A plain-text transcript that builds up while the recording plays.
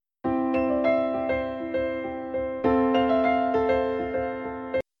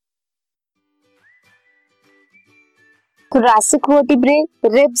thoracic vertebrae,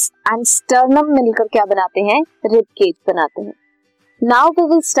 ribs and sternum मिलकर क्या बनाते हैं? rib cage बनाते हैं. Now we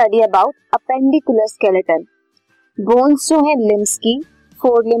will study about appendicular skeleton. Bones जो है limbs की,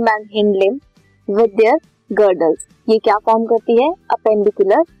 forelimb and hind limb with their girdles. ये क्या फॉर्म करती है?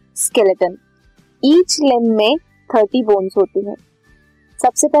 appendicular skeleton. Each limb में 30 bones होती हैं.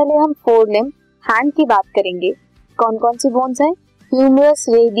 सबसे पहले हम forelimb hand की बात करेंगे. कौन कौन सी bones हैं? Humerus,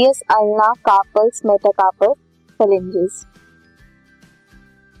 radius, ulna, carpals, metacarpals, phalanges.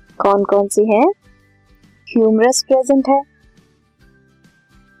 कौन कौन सी है? ह्यूमरस प्रेजेंट है,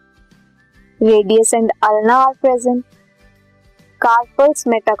 radius and ulna are present, carpals,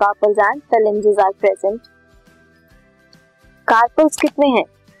 metacarpals and phalanges are present. Carpals कितने हैं?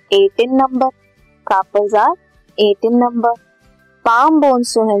 8 इन number. Carpals are 8 in number. Palm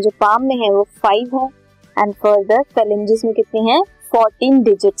bones जो हैं, जो पाम में है वो 5 है एंड फर्दर phalanges में कितने हैं? 14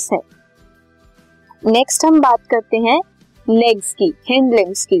 डिजिट्स हैं. नेक्स्ट हम बात करते हैं लेग्स की, हिंड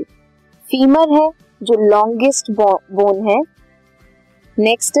लिम्स की. फीमर है जो लॉन्गेस्ट बोन है.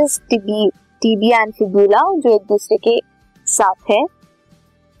 Next is tibia and fibula जो एक दूसरे के साथ है.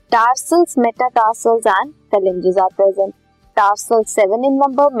 Tarsals, metatarsals and phalanges are present. Tarsals 7 in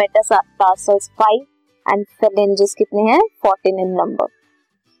number, metatarsals 5 and phalanges कितने हैं? 14 इन नंबर.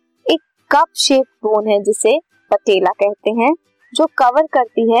 एक कप शेप बोन है जिसे पटेला कहते हैं, जो कवर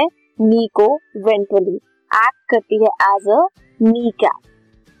करती है नी को वेंट्रली, एक्ट करती है as a knee cap.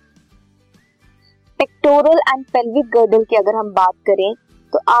 Pectoral and pelvic girdle की अगर हम बात करें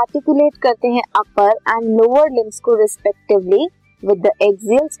तो आर्टिकुलेट करते हैं अपर एंड लोअर लिम्स को respectively with the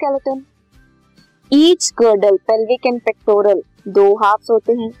axial skeleton. Each girdle, pelvic and pectoral, 2 halves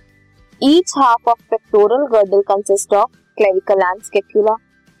होते हैं. Each half of pectoral girdle consist of clavicle and scapula.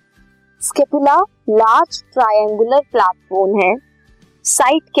 Scapula large triangular flat bone है.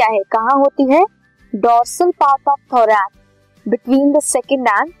 साइट क्या है, कहाँ होती है? Dorsal part of thorax between the second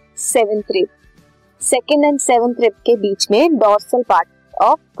and 7th rib. Second and 7th rib के बीच में डोर्सल पार्ट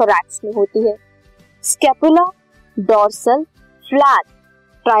ऑफ थोरैक्स में होती है. Scapula dorsal flat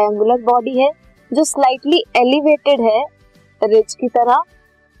triangular body है जो स्लाइटली एलिवेटेड है रिज की तरह.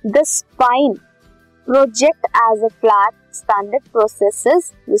 The spine project as a flat standard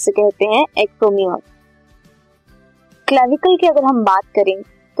processes जिसे कहते हैं एक्रोमियन. क्लेविकल की अगर हम बात करें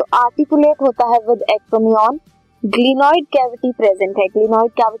तो आर्टिकुलेट होता है with acromion. Glenoid cavity present है.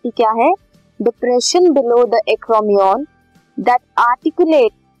 ग्लिनॉइड कैविटी क्या है? Depression below the acromion that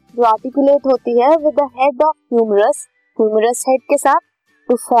articulate, जो आर्टिकुलेट होती है with the head of humerus, humerus head के साथ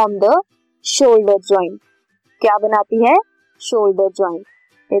to form the shoulder joint. क्या बनाती है? Shoulder joint.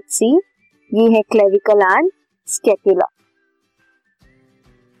 लेट्स सी, ये है clavicle and scapula.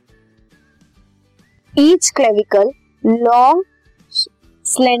 Each clavicle long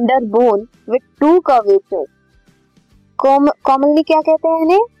slender bone with 2 curvatures. commonly क्या कहते हैं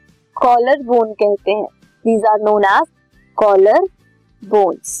इन्हें? collar bone कहते हैं. These are known as collar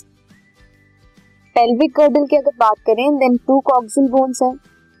bones. pelvic girdle की अगर बात करें then 2 coxal bones हैं.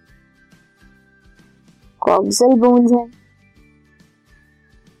 coxal bones हैं.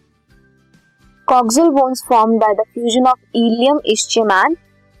 coxal bones formed by the fusion of ilium, ischium and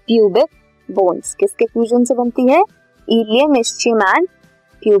pubic bones. किसके फ्यूजन से बनती है? इलियम, ischium एंड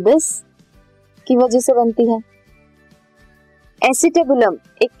प्यूबिस की वजह से बनती है. एसिटेबुलम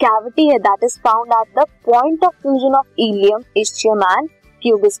एक कैविटी है that is found at the point of fusion of ilium, ischium and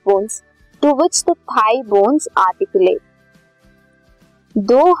pubis bones to which the Thai bones articulate.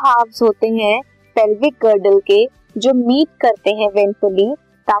 2 halves होते हैं पेल्विक गर्डल के जो मीट करते हैं वेंट्रली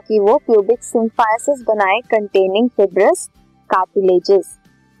ताकि वो प्यूबिक सिम्फाइसिस बनाए कंटेनिंग फिब्रस कार्टिलेजेस.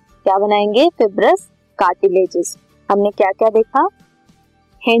 क्या बनाएंगे? Fibrous cartilages. हमने क्या क्या देखा?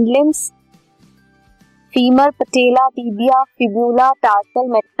 Hind limbs, femur, patella, tibia, fibula, tarsal,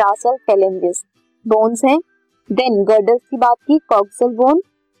 metatarsal, phalanges bones हैं. देन गर्डल्स की बात की, coxal bone.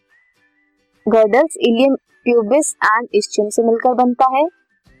 Girdles ilium, pubis and ischium से मिलकर बनता है.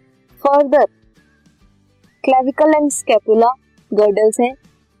 Further clavicle and scapula girdles हैं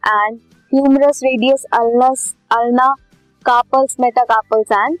and humorous, radius, ulna, carpals,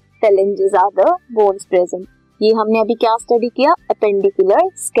 metacarpals and phalanges are the bones present. ये हमने अभी क्या स्टडी किया? Appendicular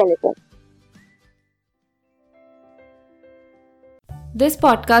skeleton. This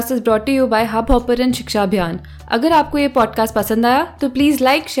podcast is brought to you by Hubhopper and Shiksha Abhiyan. अगर आपको ये पॉडकास्ट पसंद आया तो प्लीज़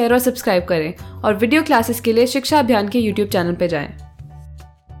लाइक, शेयर और सब्सक्राइब करें और वीडियो क्लासेस के लिए शिक्षा अभियान के YouTube चैनल पर जाएं.